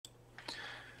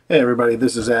Hey everybody,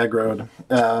 this is Agrode.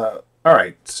 All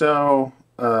right, so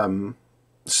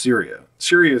Syria.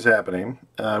 Syria is happening.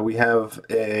 We have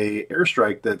a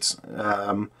airstrike that's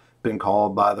been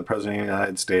called by the President of the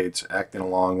United States, acting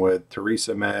along with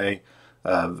Theresa May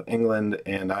of England,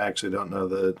 and I actually don't know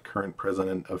the current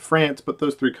president of France, but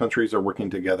those three countries are working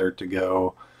together to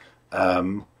go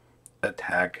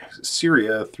attack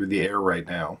Syria through the air right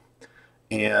now.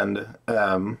 And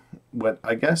what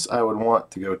I guess I would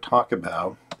want to go talk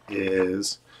about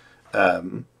is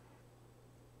um,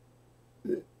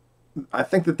 I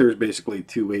think that there's basically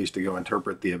two ways to go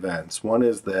interpret the events. One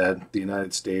is that the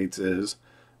United States is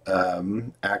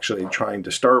actually trying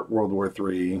to start World War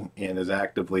III and is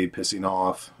actively pissing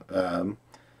off, you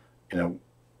know,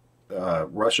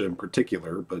 Russia in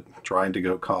particular, but trying to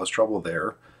go cause trouble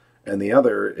there. And the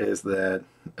other is that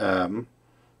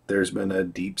there's been a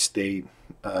deep state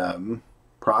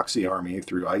proxy army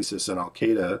through ISIS and Al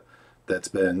Qaeda that's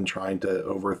been trying to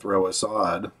overthrow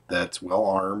Assad, that's well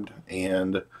armed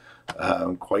and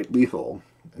quite lethal.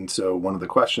 And so one of the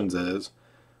questions is,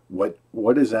 what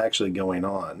is actually going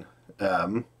on?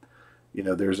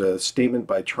 There's a statement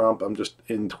by Trump. I'm just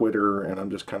in Twitter and I'm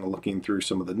just kind of looking through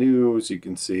some of the news. You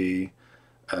can see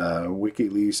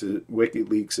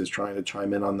WikiLeaks is trying to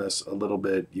chime in on this a little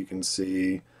bit. You can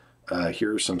see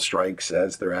here's some strikes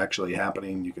as they're actually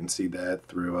happening. You can see that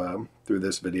through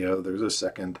this video. There's a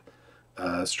second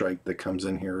strike that comes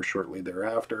in here shortly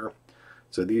thereafter.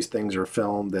 So these things are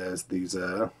filmed as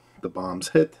the bombs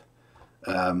hit.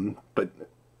 But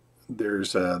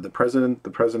there's the president. The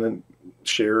president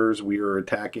shares we are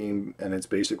attacking, and it's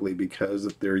basically because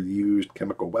they're used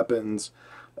chemical weapons.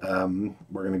 We're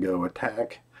going to go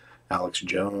attack. Alex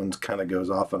Jones kind of goes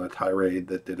off on a tirade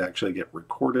that did actually get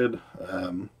recorded,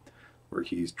 where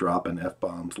he's dropping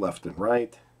F-bombs left and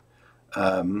right.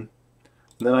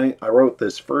 Then I wrote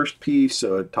this first piece,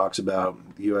 so it talks about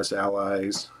U.S.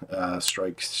 allies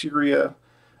strike Syria.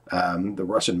 The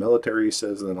Russian military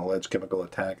says that an alleged chemical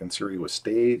attack in Syria was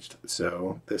staged.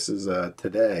 So this is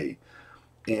today.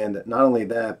 And not only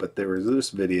that, but there was this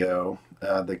video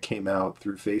that came out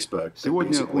through Facebook that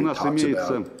basically talks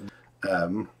about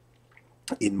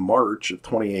in March of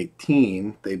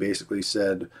 2018, they basically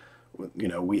said,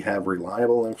 we have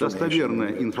reliable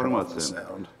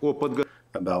information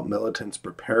about militants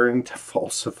preparing to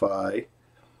falsify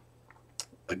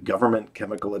a government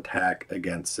chemical attack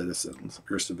against citizens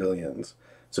or civilians.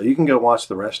 So you can go watch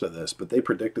the rest of this, but they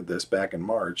predicted this back in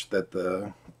March that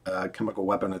the chemical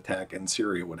weapon attack in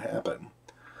Syria would happen.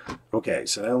 Okay,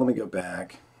 so now let me go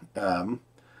back.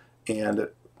 And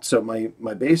so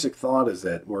my basic thought is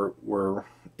that we're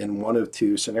in one of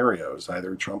two scenarios.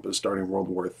 Either Trump is starting World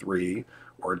War III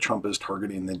or Trump is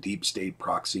targeting the deep state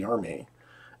proxy army.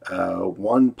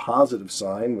 One positive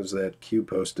sign was that Q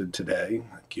posted today.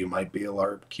 Q might be a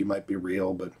LARP, Q might be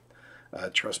real, but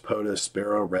trust POTUS,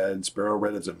 Sparrow Red. Sparrow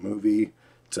Red is a movie.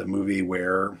 It's a movie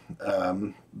where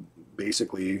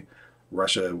basically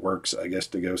Russia works, I guess,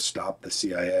 to go stop the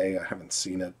CIA. I haven't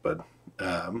seen it, but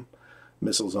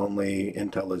missiles only,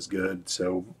 intel is good.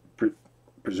 So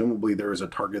presumably there is a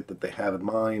target that they have in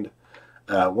mind.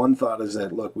 One thought is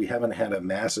that, look, we haven't had a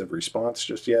massive response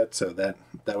just yet, so that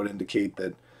would indicate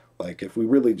that, like, if we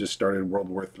really just started World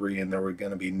War III and there were going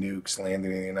to be nukes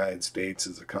landing in the United States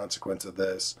as a consequence of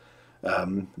this,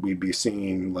 we'd be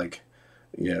seeing, like,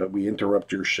 we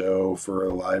interrupt your show for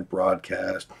a live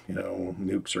broadcast,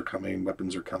 nukes are coming,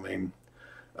 weapons are coming.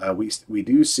 We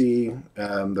do see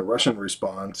the Russian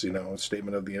response, a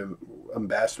statement of the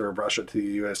ambassador of Russia to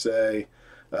the USA.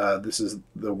 This is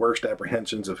the worst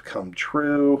apprehensions have come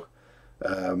true.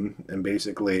 And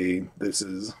basically this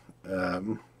is,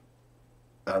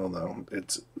 I don't know,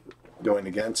 it's going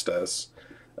against us,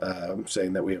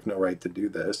 saying that we have no right to do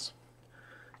this.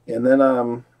 And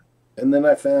then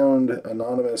I found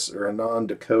anonymous or a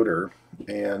non-decoder,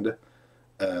 and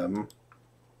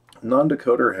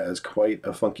non-decoder has quite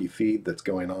a funky feed that's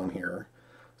going on here.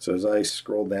 So as I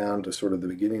scroll down to sort of the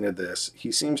beginning of this,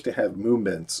 he seems to have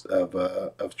movements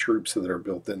of troops that are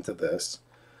built into this.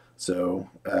 So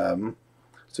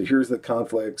so here's the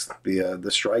conflicts. The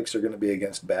strikes are going to be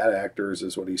against bad actors,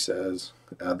 is what he says.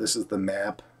 This is the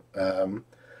map.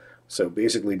 So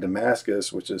basically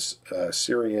Damascus, which is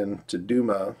Syrian, to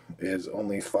Duma is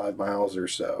only 5 miles or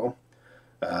so.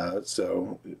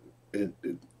 So it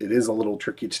is a little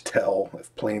tricky to tell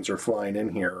if planes are flying in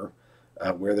here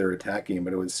where they're attacking,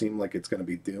 but it would seem like it's going to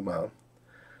be Duma.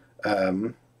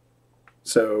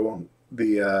 So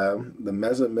the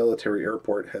Meza military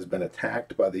airport has been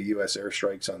attacked by the U.S.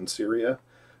 airstrikes on Syria.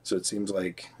 So it seems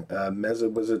like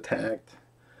Meza was attacked.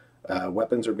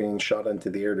 Weapons are being shot into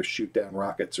the air to shoot down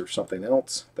rockets or something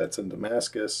else. That's in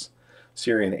Damascus.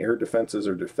 Syrian air defenses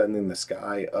are defending the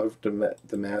sky of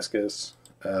Damascus.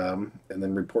 And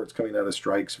then reports coming out of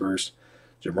strikes versus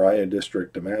Jamria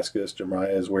District, Damascus.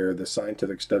 Jamria is where the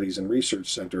Scientific Studies and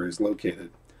Research Center is located.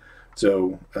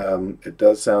 So it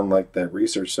does sound like that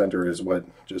research center is what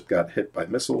just got hit by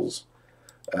missiles.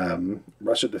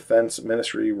 Russia Defense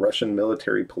Ministry, Russian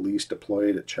military police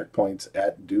deployed at checkpoints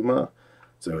at Duma.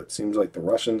 So it seems like the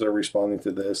Russians are responding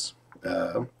to this.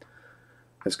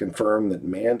 Has confirmed that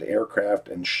manned aircraft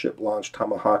and ship-launched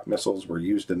Tomahawk missiles were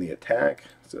used in the attack.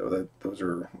 So those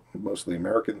are mostly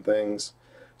American things.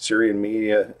 Syrian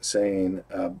media saying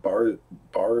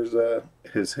Barza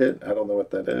has hit. I don't know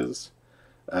what that is.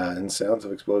 And sounds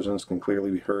of explosions can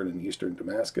clearly be heard in eastern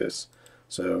Damascus.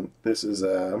 So this is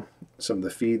some of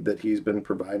the feed that he's been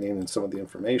providing and some of the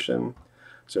information.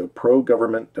 So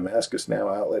pro-government Damascus Now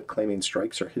outlet claiming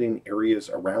strikes are hitting areas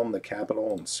around the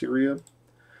capital in Syria.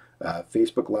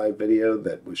 Facebook Live video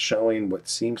that was showing what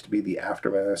seems to be the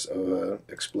aftermath of an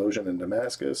explosion in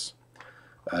Damascus.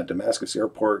 Damascus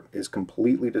airport is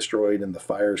completely destroyed and the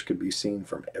fires could be seen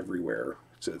from everywhere.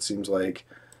 So it seems like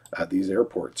these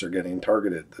airports are getting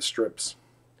targeted, the strips.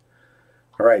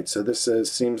 All right, so this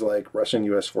seems like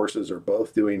Russian-U.S. forces are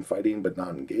both doing fighting but not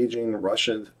engaging. The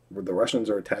Russians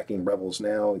are attacking rebels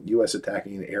now, U.S.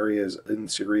 attacking areas in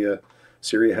Syria.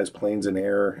 Syria has planes in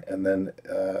air, and then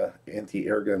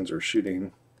anti-air guns are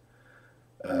shooting.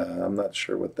 I'm not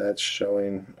sure what that's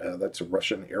showing. That's a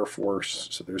Russian Air Force,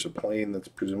 so there's a plane that's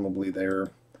presumably there.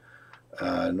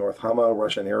 North Hama,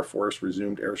 Russian Air Force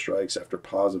resumed airstrikes after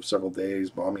pause of several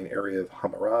days, bombing area of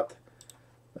Hamarat.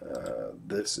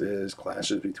 This is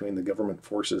clashes between the government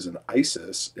forces and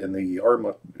ISIS in the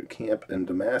Yarmouk camp in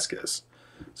Damascus.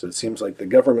 So it seems like the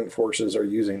government forces are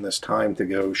using this time to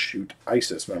go shoot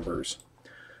ISIS members.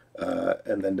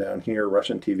 And then down here,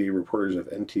 Russian TV reporters of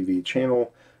NTV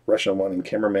channel, Russia wanting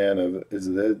cameraman of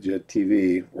Izvestia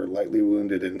TV were lightly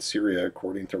wounded in Syria,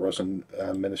 according to Russian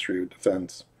Ministry of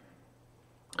Defense.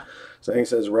 So he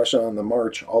says Russia on the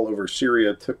march all over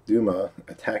Syria took Duma,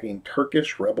 attacking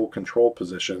Turkish rebel control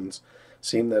positions,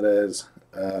 seen that as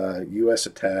U.S.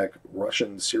 attack,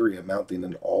 Russian Syria mounting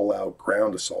an all-out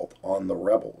ground assault on the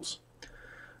rebels.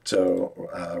 So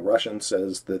Russian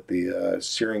says that the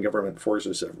Syrian government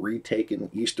forces have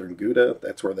retaken eastern Ghouta.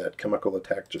 That's where that chemical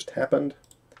attack just happened.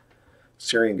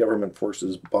 Syrian government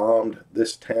forces bombed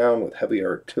this town with heavy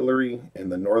artillery in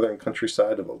the northern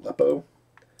countryside of Aleppo.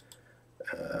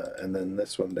 And then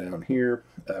this one down here,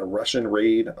 Russian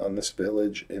raid on this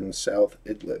village in South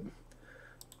Idlib.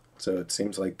 So it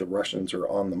seems like the Russians are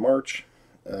on the march.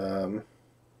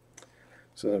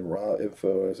 So raw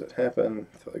info as it happened.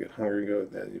 Until I get hungry, go.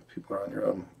 People are on your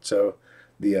own. So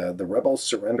the rebels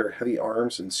surrender heavy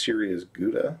arms in Syria's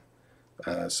Ghouta.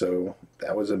 So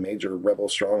that was a major rebel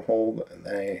stronghold, and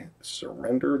they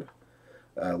surrendered.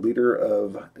 Leader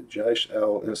of Jaish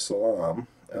al-Islam,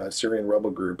 Syrian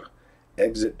rebel group,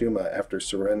 exit Duma after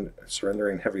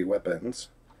surrendering heavy weapons.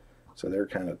 So they're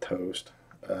kind of toast.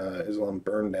 Islam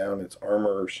burned down its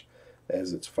armors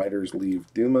as its fighters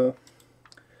leave Duma.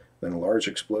 Then a large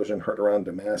explosion heard around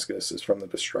Damascus is from the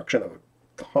destruction of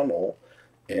a tunnel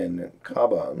in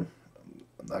Kaban.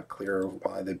 I'm not clear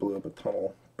why they blew up a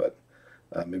tunnel, but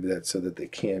maybe that's so that they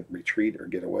can't retreat or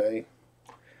get away.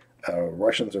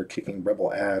 Russians are kicking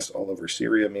rebel ass all over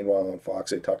Syria. Meanwhile, on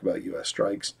Fox, they talk about U.S.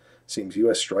 strikes. Seems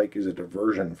U.S. strike is a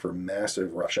diversion for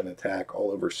massive Russian attack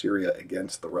all over Syria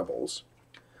against the rebels.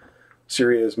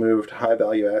 Syria has moved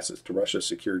high-value assets to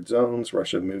Russia-secured zones.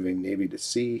 Russia moving Navy to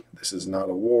sea. This is not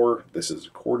a war. This is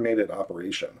a coordinated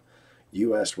operation.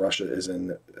 U.S. Russia is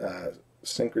in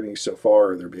synchrony so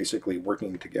far. They're basically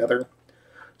working together.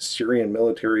 Syrian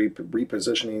military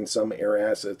repositioning some air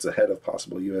assets ahead of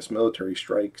possible U.S. military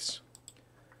strikes.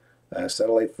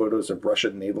 Satellite photos of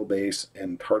Russian naval base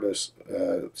in Tartus,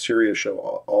 Syria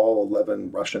show all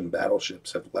 11 Russian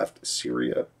battleships have left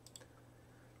Syria.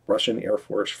 Russian Air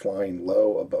Force flying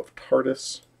low above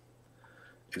Tartus.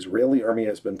 Israeli army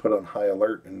has been put on high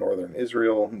alert in northern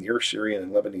Israel, near Syrian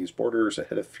and Lebanese borders,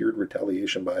 ahead of feared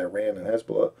retaliation by Iran and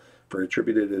Hezbollah for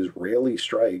attributed Israeli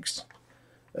strikes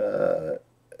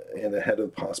and ahead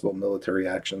of possible military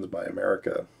actions by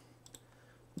America.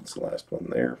 That's the last one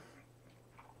there.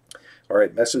 All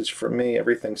right, message from me.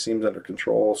 Everything seems under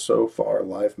control so far.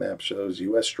 Live map shows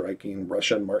U.S. striking,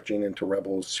 Russian marching into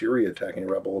rebels, Syria attacking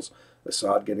rebels,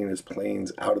 Assad getting his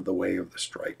planes out of the way of the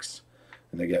strikes.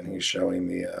 And again, he's showing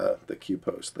the Q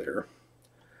post there.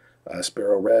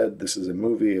 Sparrow Red, this is a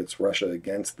movie. It's Russia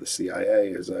against the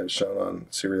CIA, as I've shown on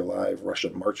Syria Live. Russia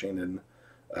marching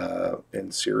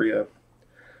in Syria.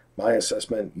 My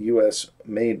assessment: U.S.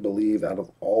 made believe out of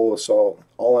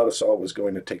all-out assault was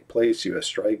going to take place. U.S.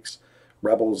 strikes.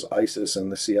 Rebels, ISIS,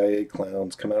 and the CIA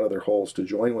clowns come out of their holes to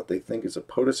join what they think is a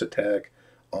POTUS attack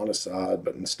on Assad,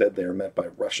 but instead they are met by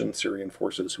Russian Syrian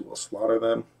forces who will slaughter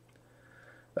them.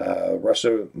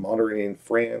 Russia moderating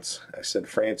France. I said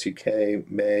France, UK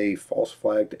may false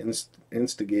flag to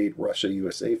instigate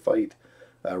Russia-USA fight.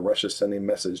 Russia sending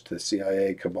message to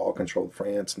CIA cabal-controlled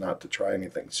France not to try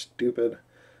anything stupid.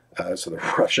 So the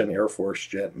Russian Air Force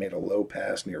jet made a low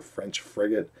pass near French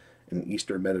frigate in the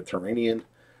Eastern Mediterranean.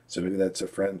 So maybe that's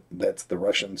the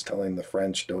Russians telling the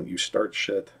French, "Don't you start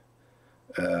shit."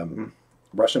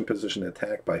 Russian position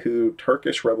attacked by who?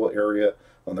 Turkish rebel area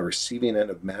on the receiving end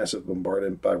of massive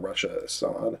bombardment by Russia.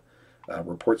 Assad.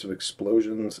 Reports of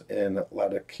explosions in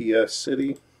Latakia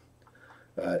city.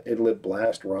 Idlib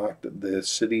blast rocked the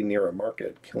city near a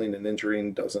market, killing and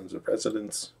injuring dozens of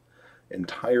residents.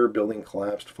 Entire building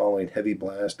collapsed following heavy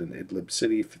blast in Idlib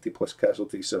city. 50+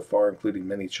 casualties so far, including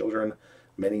many children,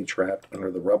 many trapped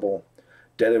under the rubble.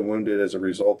 Dead and wounded as a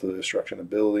result of the destruction of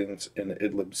buildings in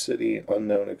Idlib city.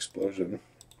 Unknown explosion.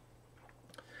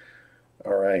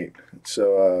 All right,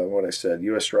 so what I said,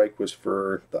 U.S. strike was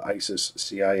for the ISIS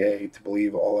CIA to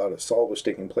believe all-out assault was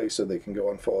taking place so they can go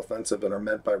on full offensive and are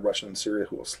met by Russia and Syria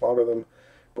who will slaughter them.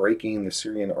 Breaking, the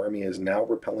Syrian army is now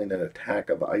repelling an attack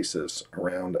of ISIS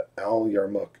around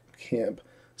Al-Yarmouk camp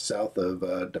south of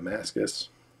Damascus.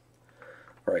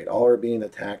 All right, all are being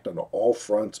attacked on all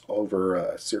fronts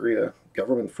over Syria.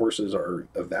 Government forces are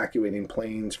evacuating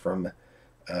planes from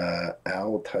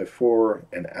Al-Taifor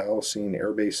and Al-Sin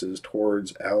air bases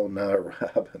towards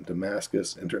Al-Narab and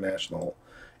Damascus international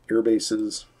air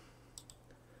bases.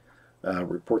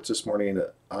 Reports this morning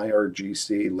that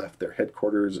IRGC left their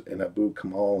headquarters in Abu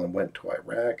Kamal and went to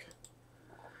Iraq.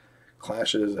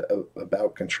 Clashes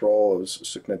about control of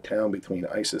Sukna town between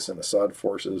ISIS and Assad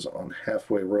forces on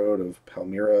halfway road of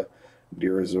Palmyra,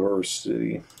 Deir ez-Zor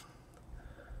city.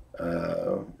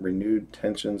 Renewed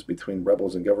tensions between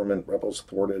rebels and government. Rebels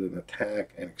thwarted an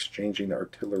attack and exchanging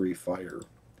artillery fire.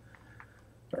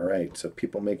 All right, so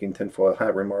people making tinfoil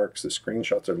hat remarks. The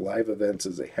screenshots are live events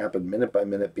as they happen minute by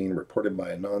minute, being reported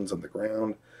by anons on the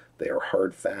ground. They are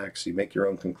hard facts. You make your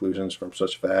own conclusions from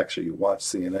such facts, or you watch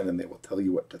CNN and they will tell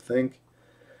you what to think.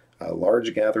 A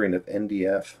large gathering of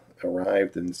NDF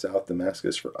arrived in South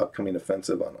Damascus for upcoming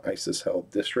offensive on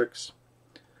ISIS-held districts.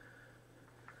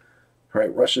 All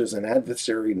right, Russia is an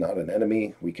adversary, not an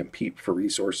enemy. We compete for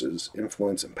resources,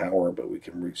 influence, and power, but we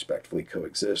can respectfully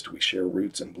coexist. We share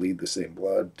roots and bleed the same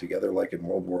blood. Together, like in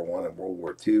World War I and World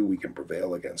War II, we can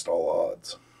prevail against all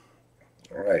odds.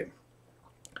 All right,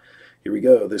 here we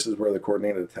go. This is where the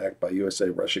coordinated attack by USA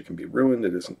Russia can be ruined.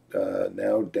 It is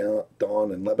now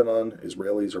dawn in Lebanon.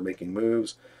 Israelis are making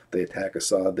moves. They attack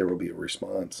Assad. There will be a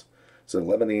response. So the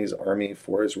Lebanese army,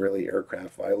 4 Israeli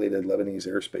aircraft violated Lebanese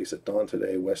airspace at dawn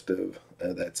today west of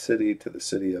that city to the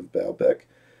city of Baalbek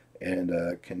and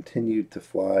continued to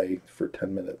fly for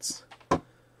 10 minutes.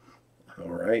 All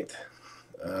right.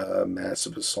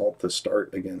 Massive assault to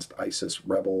start against ISIS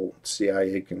rebel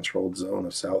CIA-controlled zone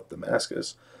of South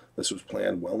Damascus. This was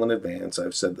planned well in advance.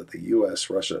 I've said that the U.S.,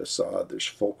 Russia, Assad, there's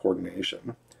full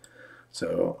coordination.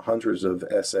 So hundreds of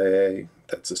SAA,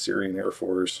 that's the Syrian Air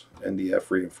Force, NDF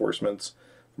reinforcements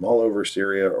from all over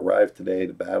Syria arrived today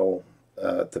to battle,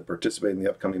 to participate in the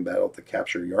upcoming battle to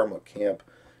capture Yarmouk camp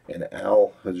in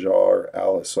Al-Hajar,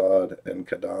 Al-Assad, and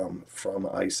Qadam from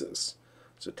ISIS.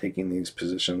 So taking these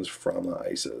positions from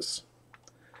ISIS.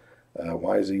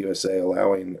 Why is the USA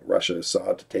allowing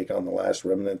Russia-Assad to take on the last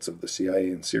remnants of the CIA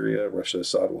in Syria?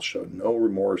 Russia-Assad will show no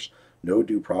remorse, no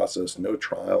due process, no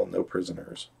trial, no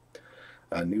prisoners.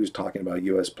 News talking about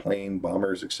U.S. plane,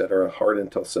 bombers, etc. Hard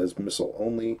intel says missile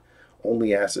only.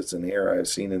 Only assets in the air I have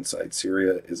seen inside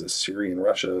Syria is a Syrian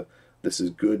Russia. This is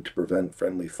good to prevent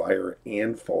friendly fire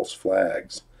and false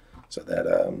flags, so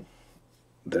that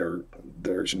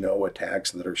there's no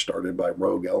attacks that are started by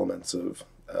rogue elements of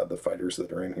the fighters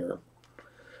that are in here.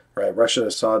 All right, Russia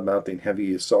Assad mounting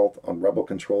heavy assault on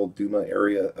rebel-controlled Duma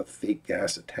area of fake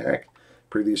gas attack.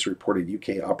 Previously reported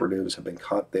UK operatives have been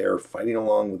caught there fighting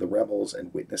along with the rebels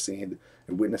and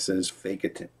witnesses fake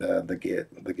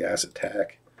the gas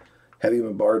attack. Heavy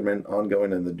bombardment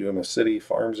ongoing in the Duma city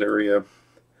farms area.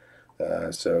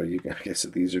 So you can, I guess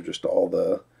that these are just all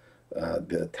the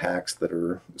attacks that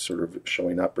are sort of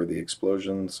showing up, or the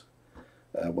explosions.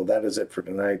 Well, that is it for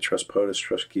tonight. Trust POTUS,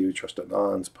 trust Q, trust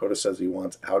Anons. POTUS says he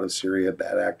wants out of Syria.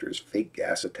 Bad actors, fake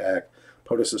gas attack.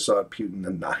 POTUS Assad, Putin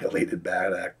annihilated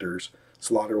bad actors.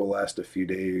 Slaughter will last a few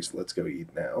days. Let's go eat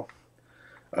now.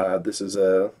 This is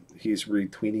he's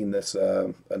retweeting this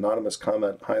anonymous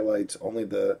comment, highlights only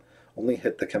the only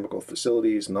hit the chemical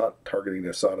facilities, not targeting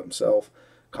Assad himself.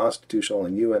 Constitutional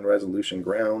and UN resolution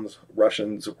grounds.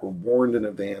 Russians were warned in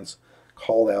advance,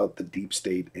 called out the deep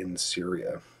state in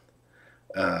Syria.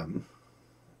 I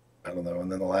don't know.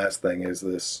 And then the last thing is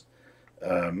this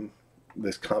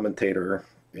this commentator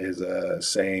is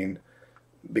saying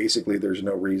basically there's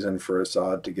no reason for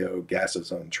Assad to go gas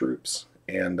his own troops,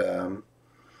 and then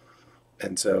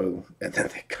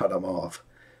they cut him off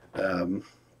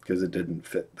because it didn't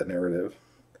fit the narrative.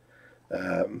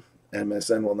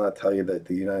 MSN will not tell you that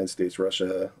the United States,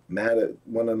 Russia, mad at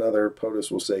one another.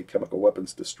 POTUS will say chemical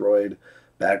weapons destroyed.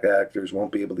 Bad actors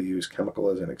won't be able to use chemical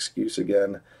as an excuse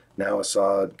again. Now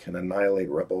Assad can annihilate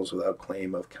rebels without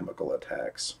claim of chemical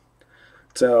attacks.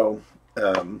 So,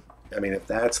 I mean, if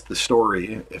that's the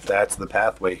story, if that's the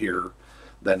pathway here,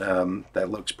 then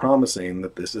that looks promising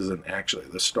that this isn't actually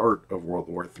the start of World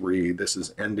War III. This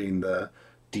is ending the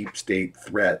deep state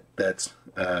threat that's,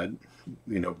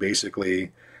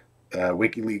 basically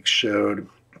WikiLeaks showed,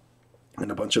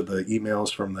 and a bunch of the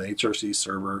emails from the HRC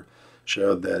server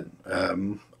showed that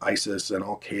ISIS and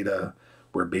Al-Qaeda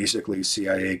were basically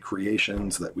CIA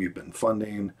creations that we've been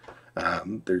funding.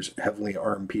 There's heavily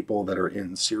armed people that are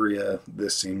in Syria.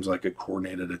 This seems like a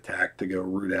coordinated attack to go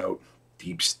root out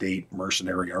deep state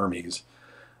mercenary armies.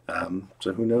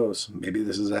 So who knows? Maybe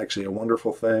this is actually a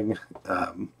wonderful thing.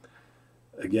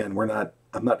 Again,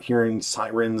 I'm not hearing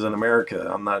sirens in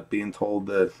America. I'm not being told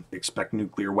to expect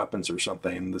nuclear weapons or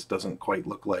something. This doesn't quite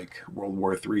look like World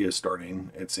War III is starting.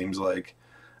 It seems like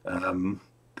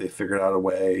they figured out a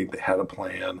way, they had a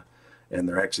plan, and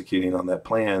they're executing on that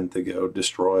plan to go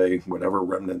destroy whatever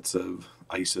remnants of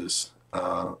ISIS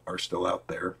are still out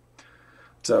there.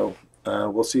 So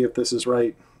we'll see if this is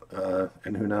right,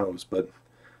 and who knows. But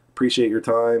appreciate your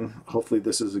time. Hopefully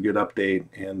this is a good update,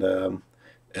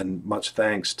 and much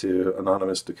thanks to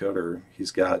Anonymous Decoder.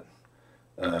 He's got,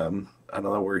 I don't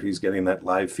know where he's getting that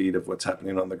live feed of what's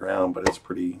happening on the ground, but it's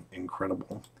pretty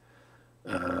incredible.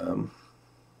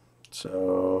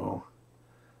 So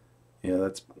yeah,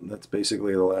 that's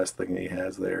basically the last thing he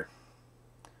has there.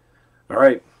 All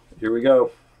right, here we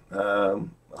go.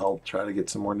 I'll try to get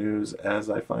some more news as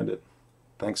I find it.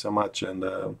 Thanks so much, and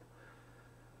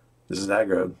this is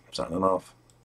Agro signing off.